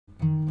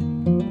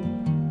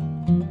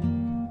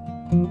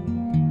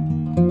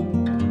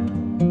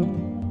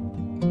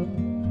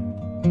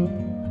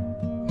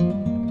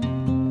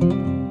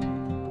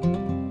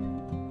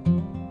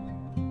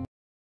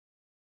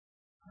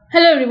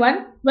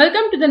everyone,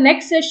 welcome to the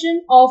next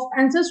session of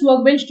ANSYS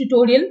Workbench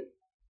tutorial.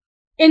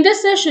 In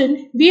this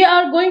session, we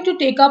are going to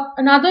take up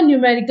another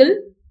numerical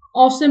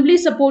of simply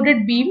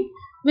supported beam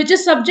which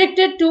is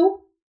subjected to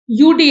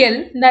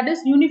UDL, that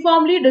is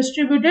uniformly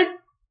distributed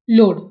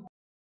load.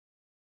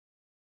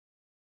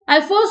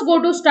 I'll first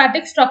go to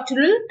static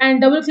structural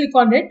and double click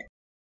on it.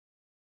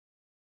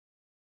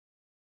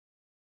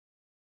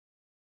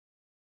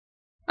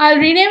 I'll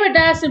rename it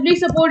as simply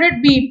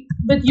supported beam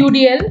with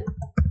UDL.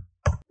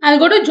 I'll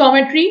go to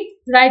geometry,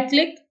 right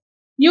click,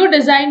 new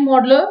design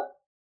modeler,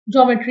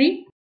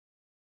 geometry.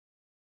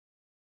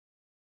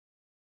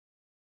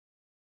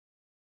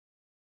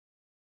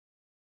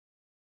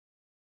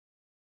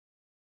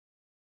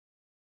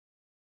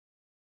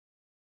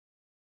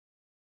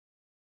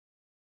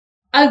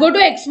 I'll go to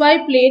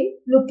XY plane,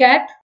 look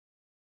at,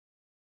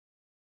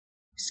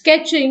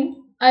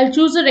 sketching, I'll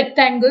choose a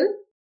rectangle.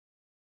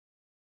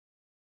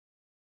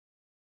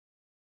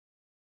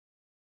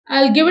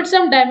 I'll give it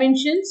some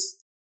dimensions.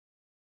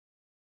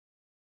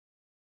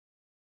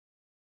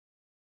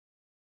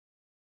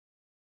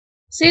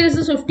 Say this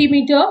is 50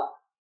 meter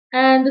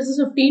and this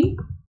is 15.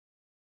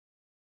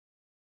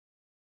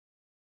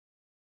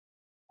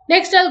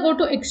 Next I'll go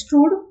to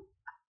extrude.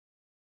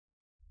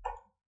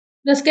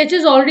 The sketch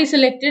is already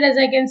selected as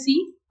I can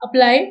see.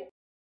 Apply.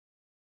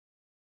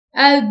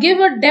 I'll give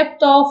a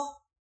depth of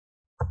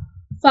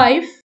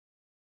 5.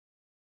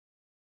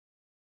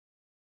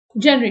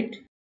 Generate.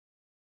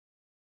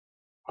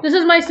 This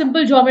is my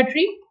simple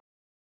geometry.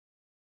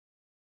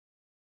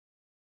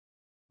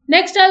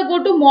 Next I'll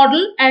go to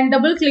model and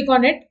double click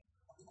on it.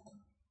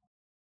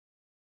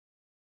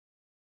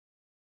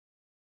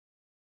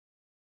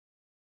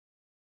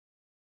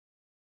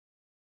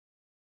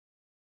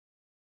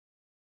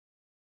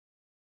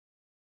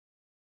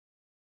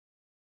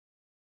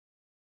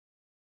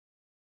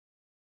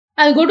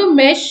 I'll go to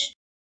mesh,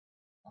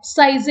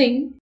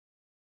 sizing.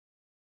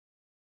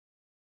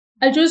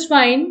 I'll choose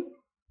fine,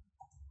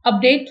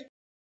 update.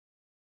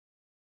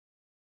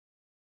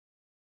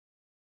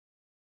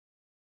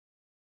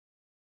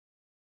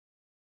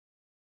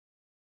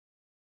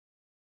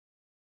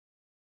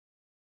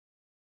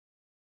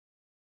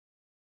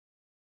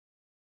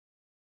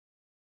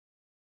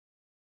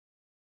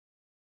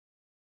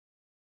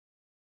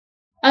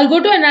 I'll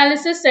go to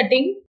analysis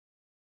setting.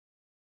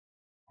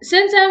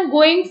 Since I'm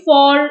going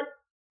for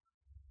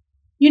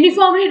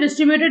uniformly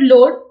distributed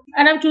load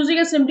and I'm choosing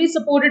a simply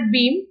supported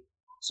beam,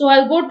 so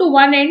I'll go to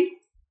one end,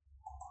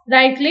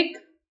 right click,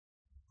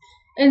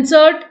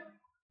 insert,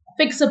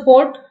 fix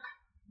support.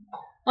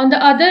 On the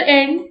other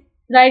end,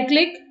 right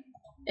click,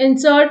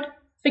 insert,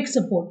 fix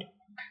support.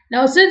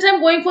 Now since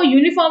I'm going for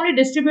uniformly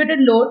distributed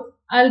load,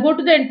 I'll go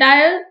to the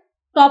entire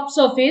top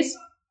surface,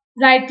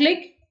 right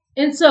click,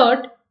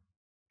 insert,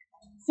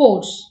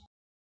 force.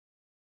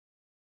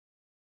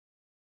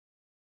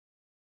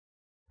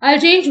 I'll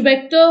change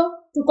vector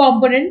to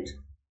component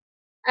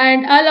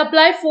and I'll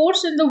apply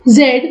force in the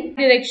Z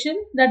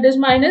direction, that is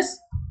minus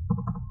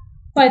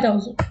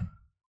 5000.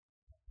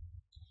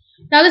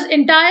 Now this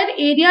entire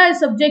area is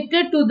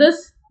subjected to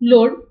this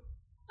load.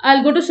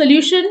 I'll go to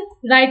solution,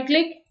 right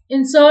click,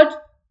 insert,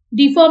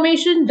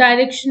 deformation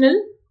directional.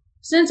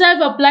 Since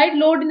I've applied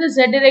load in the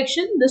Z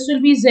direction, this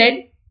will be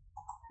Z.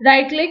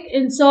 Right click,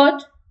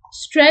 insert,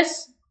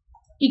 stress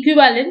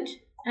equivalent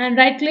and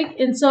right click,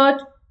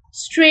 insert,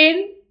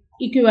 strain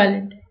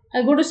equivalent.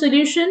 I'll go to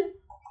solution,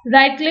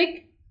 right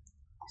click,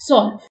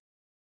 solve.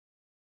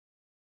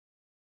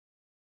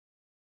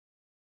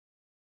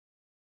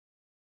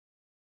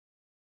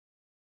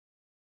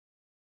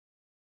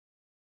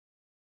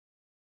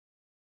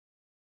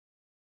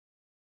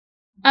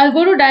 I'll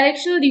go to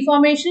directional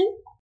deformation.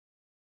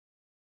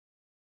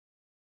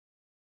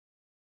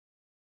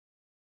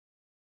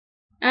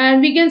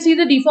 And we can see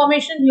the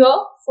deformation here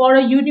for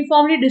a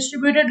uniformly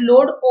distributed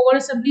load over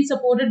a simply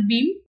supported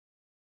beam.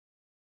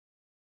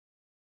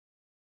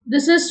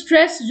 This is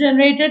stress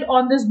generated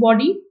on this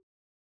body.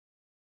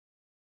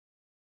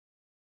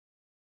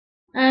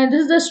 And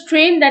this is the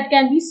strain that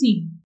can be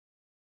seen.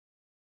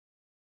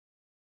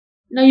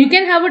 Now you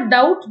can have a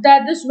doubt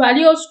that this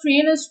value of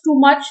strain is too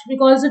much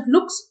because it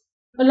looks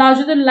a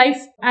larger than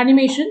life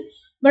animation,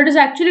 but it is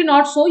actually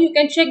not so. You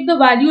can check the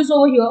values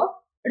over here.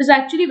 It is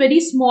actually very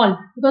small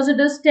because it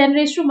is 10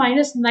 raised to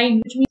minus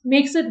 9, which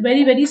makes it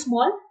very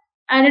small,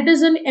 and it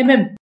is in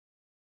mm.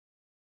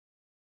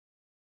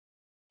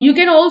 You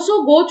can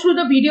also go through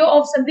the video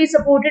of simply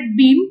supported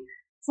beam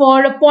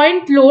for a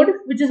point load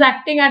which is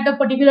acting at a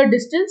particular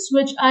distance,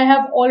 which I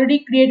have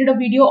already created a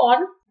video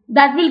on.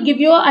 That will give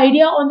you an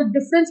idea on the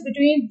difference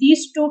between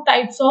these two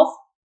types of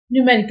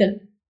numerical.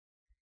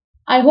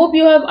 I hope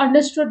you have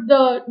understood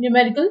the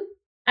numerical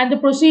and the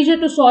procedure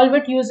to solve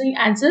it using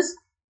ANSYS.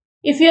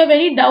 If you have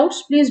any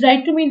doubts, please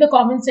write to me in the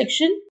comment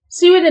section.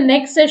 See you in the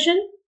next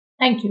session.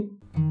 Thank you.